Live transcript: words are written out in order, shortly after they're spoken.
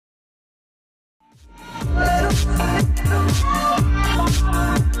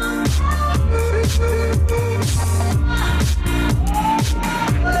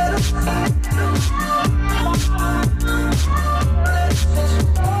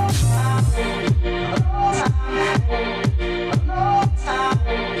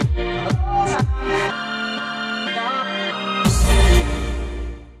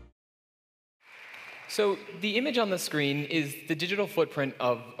So the image on the screen is the digital footprint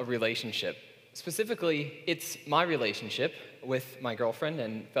of a relationship. Specifically, it's my relationship with my girlfriend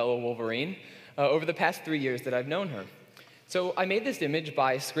and fellow Wolverine over the past 3 years that I've known her. So I made this image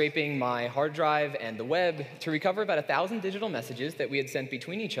by scraping my hard drive and the web to recover about 1,000 digital messages that we had sent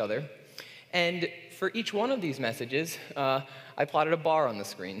between each other. And for each one of these messages, I plotted a bar on the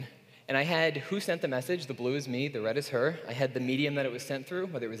screen. And I had who sent the message, the blue is me, the red is her. I had the medium that it was sent through,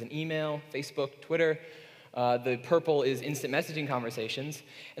 whether it was an email, Facebook, Twitter. The purple is instant messaging conversations.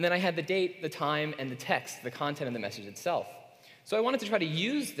 And then I had the date, the time, and the text, the content of the message itself. So I wanted to try to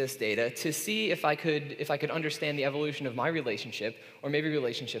use this data to see if I could understand the evolution of my relationship, or maybe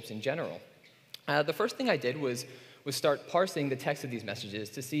relationships in general. The first thing I did was start parsing the text of these messages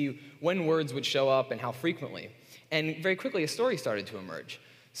to see when words would show up and how frequently. And very quickly, a story started to emerge.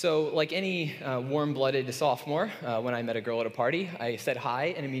 So like any warm-blooded sophomore, when I met a girl at a party, I said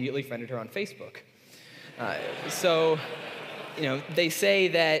hi and immediately friended her on Facebook. So, they say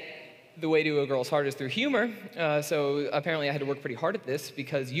that the way to a girl's heart is through humor, so apparently I had to work pretty hard at this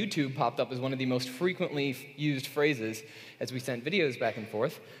because YouTube popped up as one of the most frequently used phrases as we sent videos back and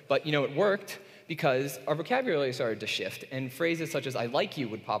forth. But it worked because our vocabulary started to shift, and phrases such as "I like you"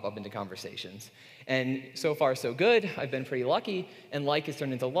 would pop up into conversations. And so far, so good. I've been pretty lucky, and like has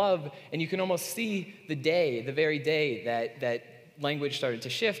turned into love, and you can almost see the very day that language started to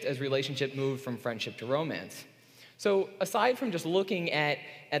shift as relationship moved from friendship to romance. So aside from just looking at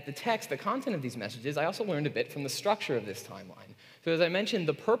the text, the content of these messages, I also learned a bit from the structure of this timeline. So as I mentioned,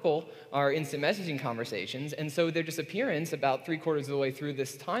 the purple are instant messaging conversations, and so their disappearance about 3/4 of the way through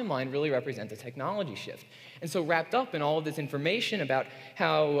this timeline really represents a technology shift. And so wrapped up in all of this information about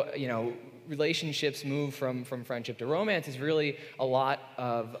how relationships move from friendship to romance is really a lot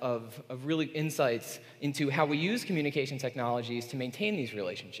of really insights into how we use communication technologies to maintain these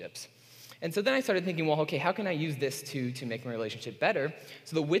relationships. And so then I started thinking, well, okay, how can I use this to make my relationship better?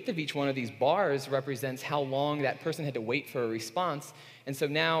 So the width of each one of these bars represents how long that person had to wait for a response. And so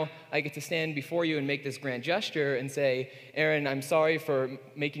now I get to stand before you and make this grand gesture and say, Aaron, I'm sorry for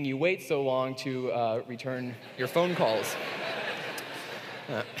making you wait so long to return your phone calls.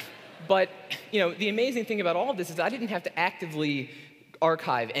 But the amazing thing about all of this is I didn't have to actively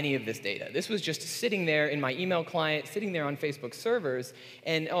archive any of this data. This was just sitting there in my email client, sitting there on Facebook servers,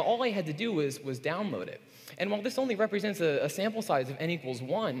 and all I had to do was download it. And while this only represents a sample size of n equals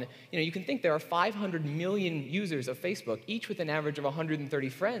 1, you can think there are 500 million users of Facebook, each with an average of 130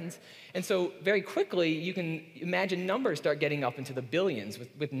 friends. And so very quickly, you can imagine numbers start getting up into the billions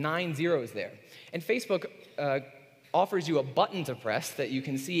with 9 zeros there. And Facebook offers you a button to press that you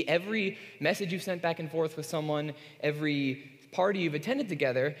can see every message you've sent back and forth with someone, every party you've attended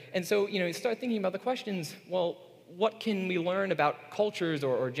together. And so, you start thinking about the questions, well, what can we learn about cultures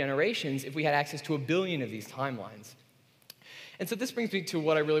or generations if we had access to 1 billion of these timelines? And so this brings me to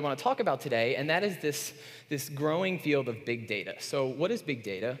what I really want to talk about today, and that is this growing field of big data. So what is big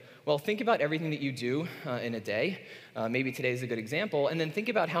data? Well, think about everything that you do in a day. Maybe today is a good example. And then think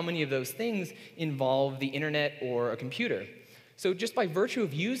about how many of those things involve the internet or a computer. So just by virtue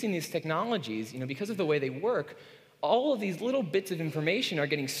of using these technologies, because of the way they work, all of these little bits of information are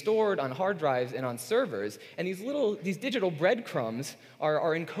getting stored on hard drives and on servers, and these digital breadcrumbs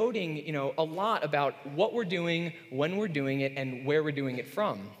are encoding a lot about what we're doing, when we're doing it, and where we're doing it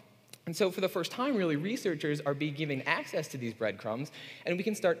from. And so for the first time, really, researchers are being given access to these breadcrumbs, and we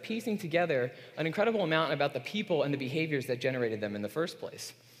can start piecing together an incredible amount about the people and the behaviors that generated them in the first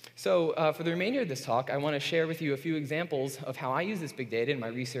place. So for the remainder of this talk, I want to share with you a few examples of how I use this big data in my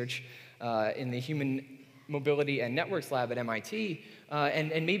research in the Human Mobility and Networks Lab at MIT,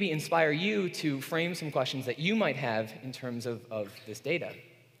 and maybe inspire you to frame some questions that you might have in terms of this data.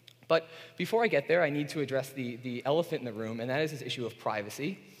 But before I get there, I need to address the elephant in the room, and that is this issue of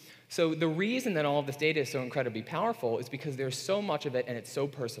privacy. So the reason that all of this data is so incredibly powerful is because there's so much of it, and it's so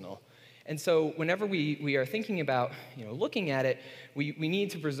personal. And so whenever we are thinking about looking at it, we need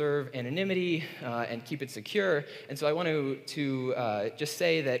to preserve anonymity and keep it secure. And so I want to just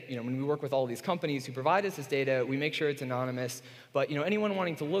say that when we work with all these companies who provide us this data, we make sure it's anonymous. But anyone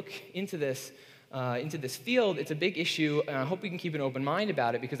wanting to look into this field, it's a big issue, and I hope we can keep an open mind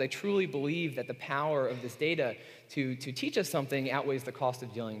about it because I truly believe that the power of this data to teach us something outweighs the cost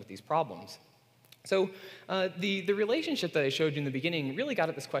of dealing with these problems. So the relationship that I showed you in the beginning really got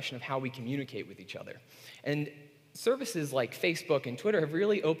at this question of how we communicate with each other. And services like Facebook and Twitter have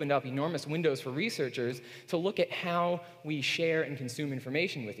really opened up enormous windows for researchers to look at how we share and consume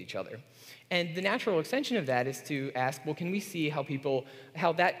information with each other. And the natural extension of that is to ask, well, can we see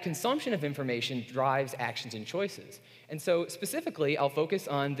how that consumption of information drives actions and choices? And so specifically, I'll focus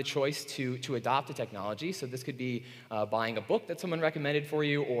on the choice to adopt a technology. So this could be buying a book that someone recommended for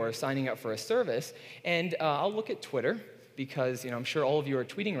you or signing up for a service. And I'll look at Twitter, because I'm sure all of you are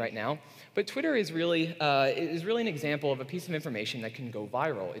tweeting right now. But Twitter is really an example of a piece of information that can go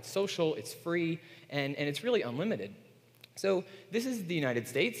viral. It's social, it's free, and it's really unlimited. So this is the United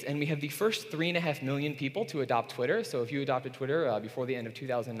States, and we have the first 3.5 million people to adopt Twitter. So if you adopted Twitter before the end of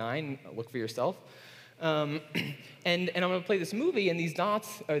 2009, look for yourself. And I'm going to play this movie, and these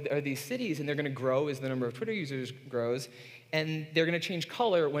dots are these cities, and they're going to grow as the number of Twitter users grows. And they're going to change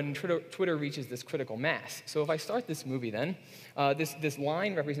color when Twitter reaches this critical mass. So if I start this movie then, this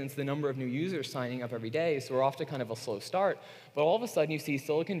line represents the number of new users signing up every day, so we're off to kind of a slow start. But all of a sudden, you see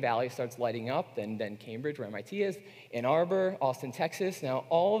Silicon Valley starts lighting up, then Cambridge, where MIT is, Ann Arbor, Austin, Texas. Now,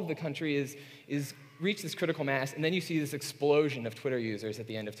 all of the country is reached this critical mass, and then you see this explosion of Twitter users at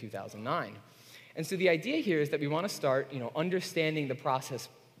the end of 2009. And so the idea here is that we want to start understanding the process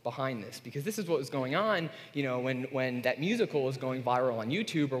behind this, because this is what was going on when that musical was going viral on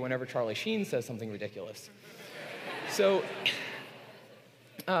YouTube or whenever Charlie Sheen says something ridiculous. So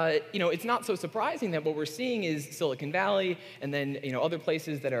it's not so surprising that what we're seeing is Silicon Valley and then other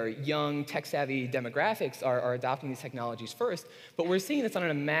places that are young, tech-savvy demographics are adopting these technologies first, but we're seeing this on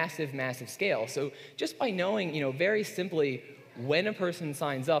a massive, massive scale. So just by knowing very simply when a person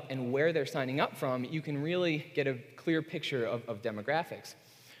signs up and where they're signing up from, you can really get a clear picture of demographics.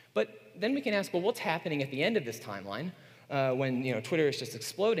 But then we can ask, well, what's happening at the end of this timeline when Twitter is just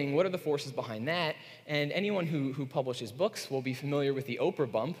exploding? What are the forces behind that? And anyone who publishes books will be familiar with the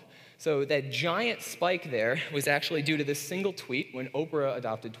Oprah bump. So that giant spike there was actually due to this single tweet when Oprah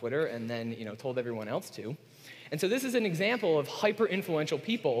adopted Twitter and then told everyone else to. And so this is an example of hyper-influential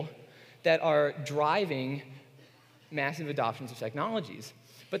people that are driving massive adoptions of technologies.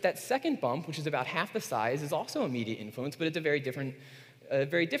 But that second bump, which is about half the size, is also a media influence, but it's a very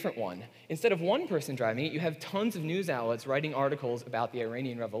different one. Instead of one person driving it, you have tons of news outlets writing articles about the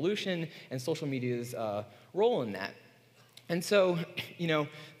Iranian Revolution and social media's role in that. And so,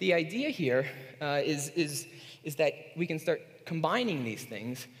 the idea here is that we can start combining these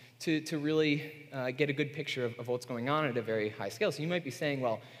things to really get a good picture of what's going on at a very high scale. So you might be saying,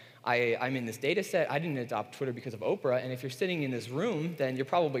 well, I'm in this data set. I didn't adopt Twitter because of Oprah. And if you're sitting in this room, then you're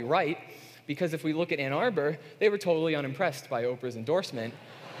probably right. Because if we look at Ann Arbor, they were totally unimpressed by Oprah's endorsement.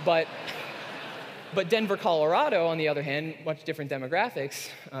 But Denver, Colorado, on the other hand, much different demographics,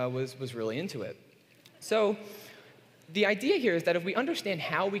 was really into it. So the idea here is that if we understand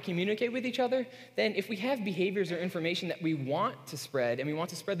how we communicate with each other, then if we have behaviors or information that we want to spread, and we want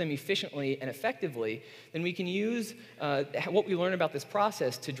to spread them efficiently and effectively, then we can use what we learn about this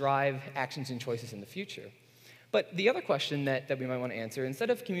process to drive actions and choices in the future. But the other question that we might want to answer, instead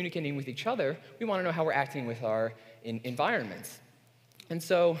of communicating with each other, we want to know how we're acting with our environments. And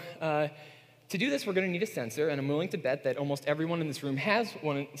so to do this, we're going to need a sensor, and I'm willing to bet that almost everyone in this room has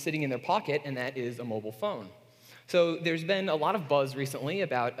one sitting in their pocket, and that is a mobile phone. So there's been a lot of buzz recently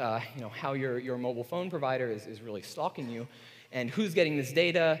about how your mobile phone provider is really stalking you, and who's getting this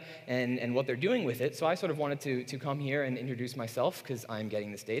data, and what they're doing with it. So I sort of wanted to come here and introduce myself, because I'm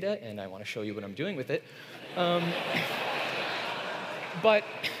getting this data, and I want to show you what I'm doing with it. But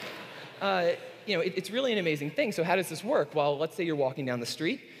it's really an amazing thing. So how does this work? Well, let's say you're walking down the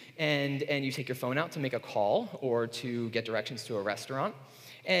street, and you take your phone out to make a call or to get directions to a restaurant.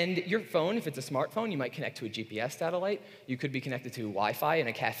 And your phone, if it's a smartphone, you might connect to a GPS satellite. You could be connected to Wi-Fi in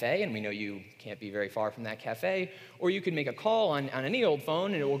a cafe, and we know you can't be very far from that cafe. Or you could make a call on any old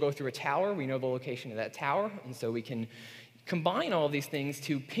phone, and it will go through a tower. We know the location of that tower, and so we can combine all of these things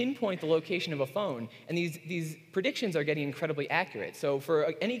to pinpoint the location of a phone. And these predictions are getting incredibly accurate. So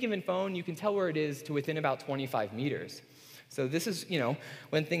for any given phone, you can tell where it is to within about 25 meters. So this is,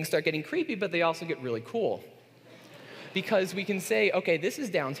 when things start getting creepy, but they also get really cool. Because we can say, okay, this is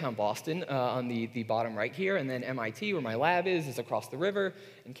downtown Boston on the bottom right here, and then MIT, where my lab is across the river,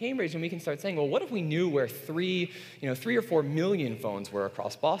 and Cambridge, and we can start saying, well, what if we knew where 3 or 4 million phones were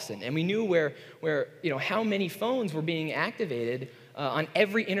across Boston, and we knew where how many phones were being activated on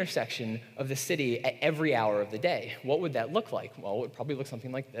every intersection of the city at every hour of the day? What would that look like? Well, it would probably look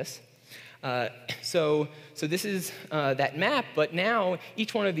something like this. So this is that map, but now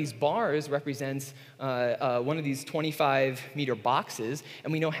each one of these bars represents one of these 25-meter boxes,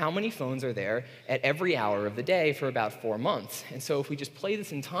 and we know how many phones are there at every hour of the day for about 4 months. And so if we just play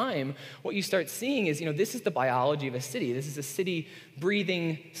this in time, what you start seeing is, this is the biology of a city. This is a city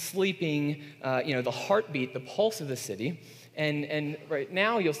breathing, sleeping, the heartbeat, the pulse of the city. And right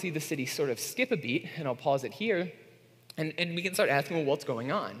now, you'll see the city sort of skip a beat, and I'll pause it here. And we can start asking, well, what's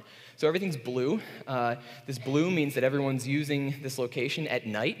going on? So everything's blue. This blue means that everyone's using this location at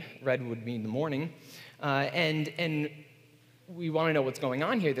night. Red would mean the morning. And we want to know what's going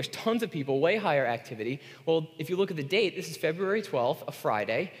on here. There's tons of people, way higher activity. Well, if you look at the date, this is February 12th, a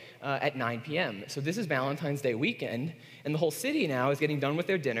Friday, at 9 p.m. So this is Valentine's Day weekend, and the whole city now is getting done with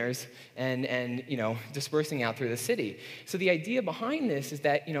their dinners and dispersing out through the city. So the idea behind this is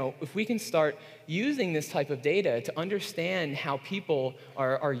that, if we can start using this type of data to understand how people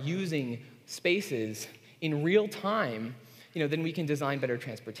are using spaces in real time, then we can design better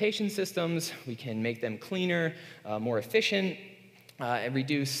transportation systems, we can make them cleaner, more efficient, and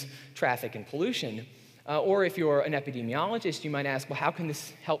reduce traffic and pollution. Or if you're an epidemiologist, you might ask, well, how can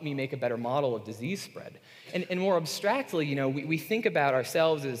this help me make a better model of disease spread? And more abstractly, we think about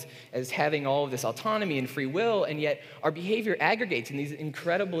ourselves as having all of this autonomy and free will, and yet our behavior aggregates in these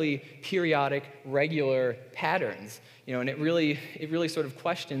incredibly periodic, regular patterns. And it really sort of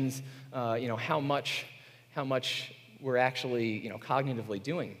questions, how much we're actually, cognitively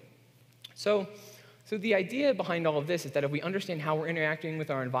doing. So the idea behind all of this is that if we understand how we're interacting with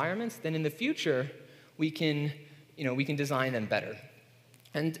our environments, then in the future, we can design them better.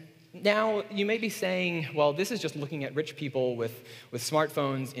 And now you may be saying, well, this is just looking at rich people with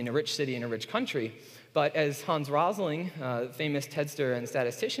smartphones in a rich city in a rich country. But as Hans Rosling, famous TEDster and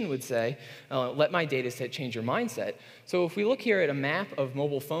statistician, would say, let my data set change your mindset. So if we look here at a map of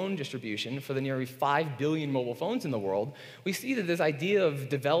mobile phone distribution for the nearly 5 billion mobile phones in the world, we see that this idea of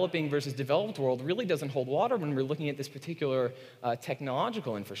developing versus developed world really doesn't hold water when we're looking at this particular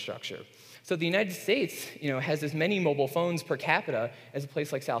technological infrastructure. So the United States, has as many mobile phones per capita as a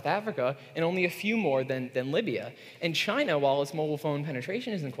place like South Africa, and only a few more than Libya. And China, while its mobile phone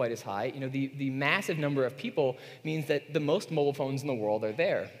penetration isn't quite as high, the massive number of people means that the most mobile phones in the world are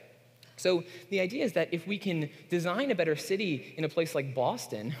there. So the idea is that if we can design a better city in a place like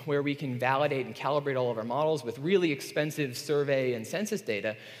Boston, where we can validate and calibrate all of our models with really expensive survey and census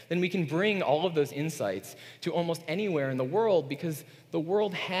data, then we can bring all of those insights to almost anywhere in the world, because the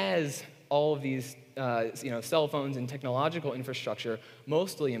world has all of these cell phones and technological infrastructure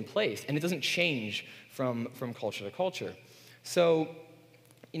mostly in place, and it doesn't change from culture to culture. So,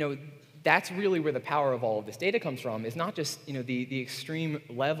 that's really where the power of all of this data comes from, is not just the extreme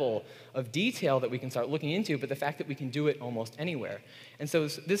level of detail that we can start looking into, but the fact that we can do it almost anywhere. And so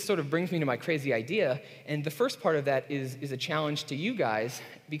this sort of brings me to my crazy idea, and the first part of that is a challenge to you guys,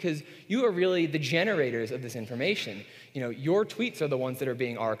 because you are really the generators of this information. Your tweets are the ones that are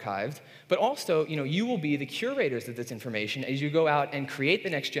being archived, but also, you will be the curators of this information as you go out and create the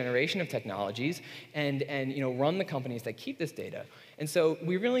next generation of technologies and run the companies that keep this data. And so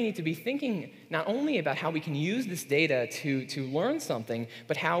we really need to be thinking not only about how we can use this data to learn something,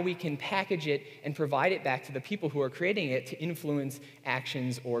 but how we can package it and provide it back to the people who are creating it to influence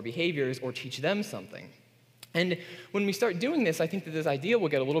actions or behaviors or teach them something. And when we start doing this, I think that this idea will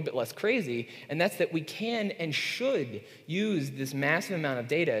get a little bit less crazy, and that's that we can and should use this massive amount of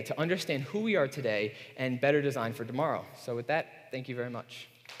data to understand who we are today and better design for tomorrow. So with that, thank you very much.